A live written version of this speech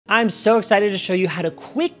I'm so excited to show you how to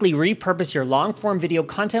quickly repurpose your long-form video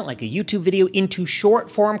content like a YouTube video into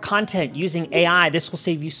short-form content using AI. This will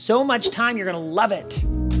save you so much time, you're gonna love it.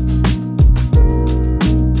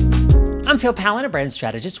 I'm Pallen, a brand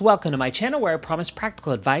strategist. Welcome to my channel where I promise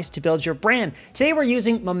practical advice to build your brand. Today we're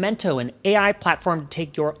using Momento, an AI platform to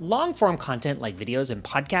take your long-form content like videos and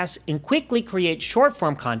podcasts and quickly create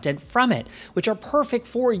short-form content from it, which are perfect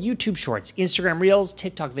for YouTube Shorts, Instagram Reels,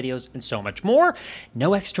 TikTok videos, and so much more.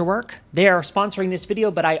 No extra work. They are sponsoring this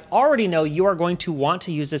video, but I already know you are going to want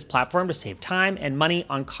to use this platform to save time and money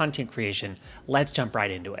on content creation. Let's jump right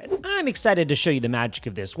into it. I'm excited to show you the magic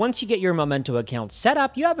of this. Once you get your Momento account set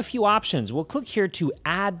up, you have a few options. We'll click here to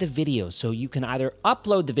add the video, so you can either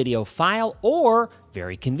upload the video file or,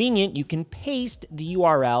 very convenient, you can paste the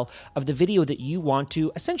URL of the video that you want to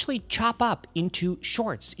essentially chop up into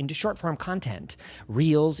shorts, into short form content,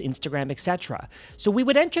 Reels, Instagram, etc. So we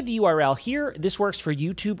would enter the URL here. This works for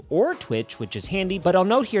YouTube or Twitch, which is handy, but I'll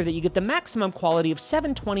note here that you get the maximum quality of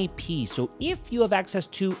 720p. So if you have access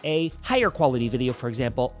to a higher quality video, for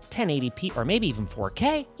example, 1080p or maybe even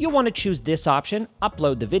 4K, you'll want to choose this option,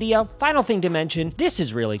 upload the video. Final thing to mention, this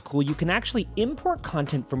is really cool. You can actually import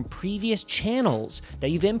content from previous channels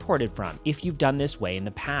that you've imported from if you've done this way in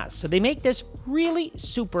the past. So they make this really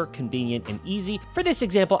super convenient and easy. For this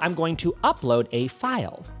example, I'm going to upload a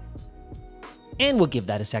file, and we'll give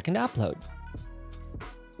that a second to upload.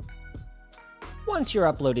 Once your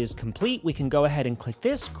upload is complete, we can go ahead and click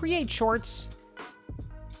this, create shorts,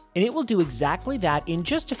 and it will do exactly that in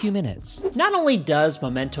just a few minutes. Not only does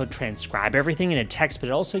Momento transcribe everything in a text, but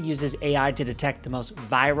it also uses AI to detect the most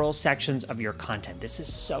viral sections of your content. This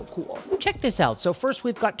is so cool. Check this out. So first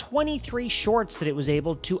we've got 23 shorts that it was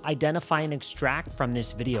able to identify and extract from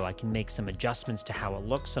this video. I can make some adjustments to how it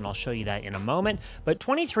looks, and I'll show you that in a moment. But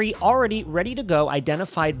 23 already ready to go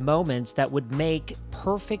identified moments that would make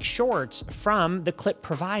perfect shorts from the clip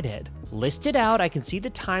provided. Listed out, I can see the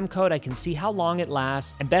time code, I can see how long it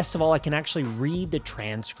lasts, and best of all, I can actually read the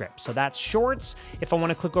transcript. So that's shorts. If I want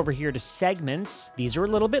to click over here to segments, these are a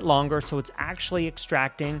little bit longer, so it's actually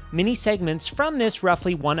extracting mini segments from this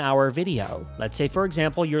roughly 1 hour video. Let's say, for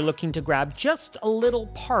example, you're looking to grab just a little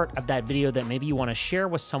part of that video that maybe you want to share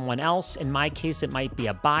with someone else. In my case, it might be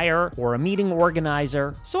a buyer or a meeting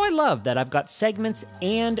organizer. So I love that I've got segments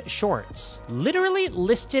and shorts literally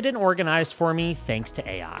listed and organized for me thanks to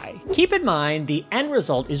AI. Keep in mind, the end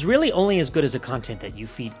result is really only as good as the content that you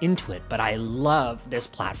feed into it, but I love this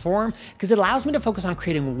platform because it allows me to focus on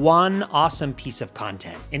creating one awesome piece of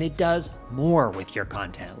content, and it does more with your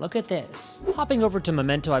content. Look at this. Hopping over to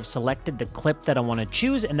Momento, I've selected the clip that I want to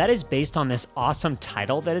choose, and that is based on this awesome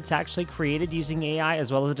title that it's actually created using AI,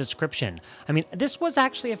 as well as a description. I mean, this was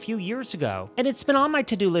actually a few years ago, and it's been on my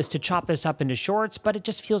to-do list to chop this up into shorts, but it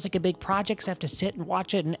just feels like a big project because I have to sit and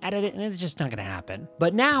watch it and edit it, and it's just not gonna happen.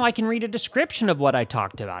 But now I can read a description of what I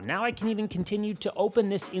talked about. Now I can even continue to open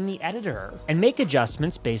this in the editor and make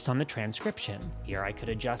adjustments based on the transcription. Here I could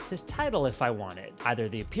adjust this title if I wanted, either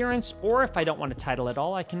the appearance, or if I don't want a title at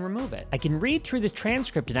all, I can remove it. I can read through the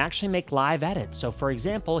transcript and actually make live edits. So for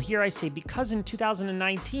example, here I say, because in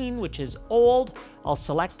 2019, which is old, I'll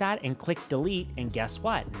select that and click delete, and guess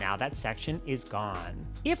what? Now that section is gone.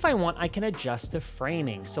 If I want, I can adjust the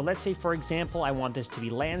framing. So let's say, for example, I want this to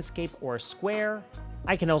be landscape or square.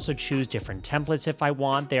 I can also choose different templates if I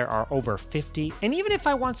want. There are over 50. And even if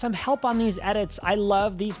I want some help on these edits, I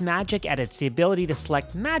love these magic edits, the ability to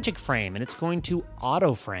select magic frame, and it's going to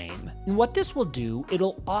auto frame. And what this will do,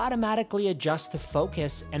 it'll automatically adjust the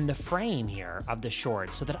focus and the frame here of the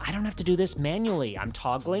short so that I don't have to do this manually. I'm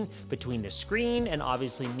toggling between the screen and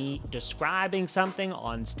obviously me describing something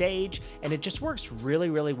on stage, and it just works really,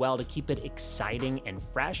 really well to keep it exciting and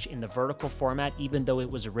fresh in the vertical format, even though it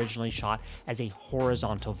was originally shot as a horizontal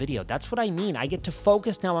video. That's what I mean. I get to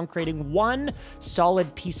focus now on creating one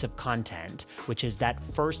solid piece of content, which is that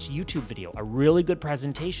first YouTube video, a really good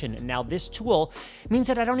presentation. And now this tool means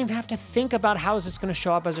that I don't even have to think about how is this going to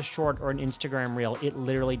show up as a short or an Instagram reel. It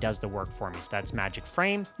literally does the work for me. So that's magic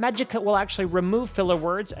frame. Magic will actually remove filler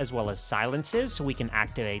words as well as silences, so we can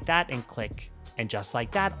activate that and click. And just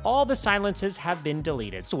like that, all the silences have been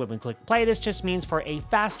deleted. So when we click play, this just means for a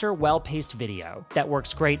faster, well-paced video that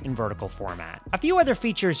works great in vertical format. A few other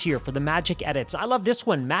features here for the magic edits. I love this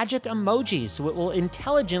one, magic emojis. So it will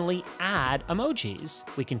intelligently add emojis.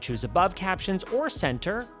 We can choose above captions or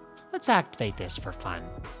center. Let's activate this for fun.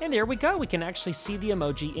 And there we go. We can actually see the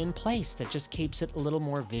emoji in place. That just keeps it a little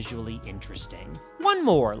more visually interesting. One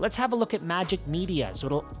more. Let's have a look at magic media. So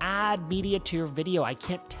it'll add media to your video. I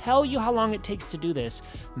can't tell you how long it takes to do this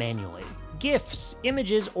manually. GIFs,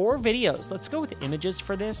 images, or videos. Let's go with images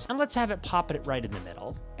for this, and let's have it pop it right in the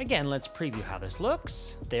middle. Again, let's preview how this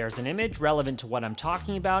looks. There's an image relevant to what I'm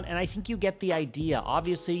talking about, and I think you get the idea.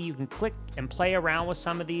 Obviously, you can click and play around with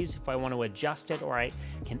some of these. If I want to adjust it or I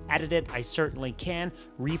can edit it, I certainly can.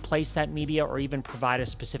 Replace that media or even provide a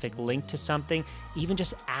specific link to something. Even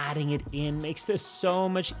just adding it in makes this so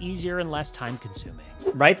much easier and less time consuming.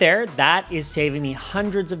 Right there, that is saving me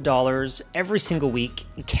hundreds of dollars every single week,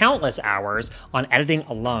 countless hours on editing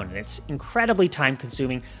alone. And it's incredibly time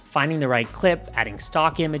consuming. Finding the right clip, adding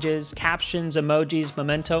stock images, captions, emojis,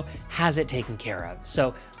 Momento has it taken care of.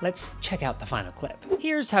 So let's check out the final clip.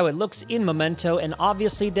 Here's how it looks in Momento, and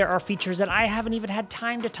obviously there are features that I haven't even had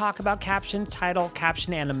time to talk about: caption, title,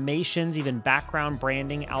 caption animations, even background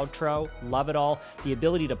branding, outro, love it all. The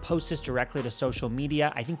ability to post this directly to social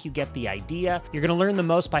media, I think you get the idea. You're gonna learn the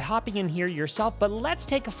most by hopping in here yourself, but let's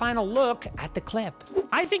take a final look at the clip.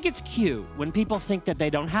 I think it's cute when people think that they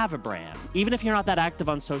don't have a brand. Even if you're not that active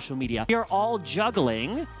on social media, we're all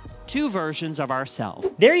juggling two versions of ourselves.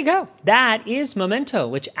 There you go. That is Momento,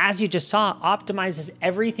 which, as you just saw, optimizes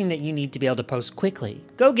everything that you need to be able to post quickly.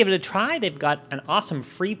 Go give it a try. They've got an awesome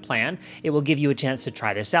free plan. It will give you a chance to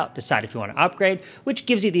try this out, decide if you want to upgrade, which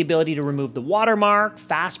gives you the ability to remove the watermark,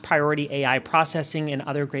 fast priority AI processing, and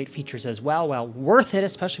other great features as well. Well, worth it,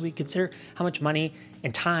 especially when you consider how much money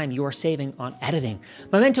and time you are saving on editing.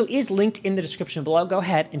 Momento is linked in the description below. Go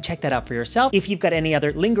ahead and check that out for yourself. If you've got any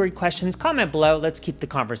other lingering questions, comment below. Let's keep the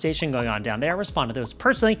conversation going on down there. Respond to those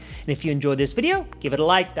personally. And if you enjoyed this video, give it a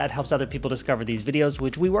like. That helps other people discover these videos,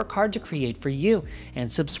 which we work hard to create for you.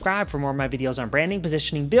 And subscribe for more of my videos on branding,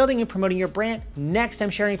 positioning, building, and promoting your brand. Next, I'm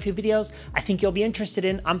sharing a few videos I think you'll be interested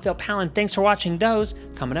in. I'm Pallen. Thanks for watching those.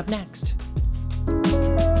 Coming up next.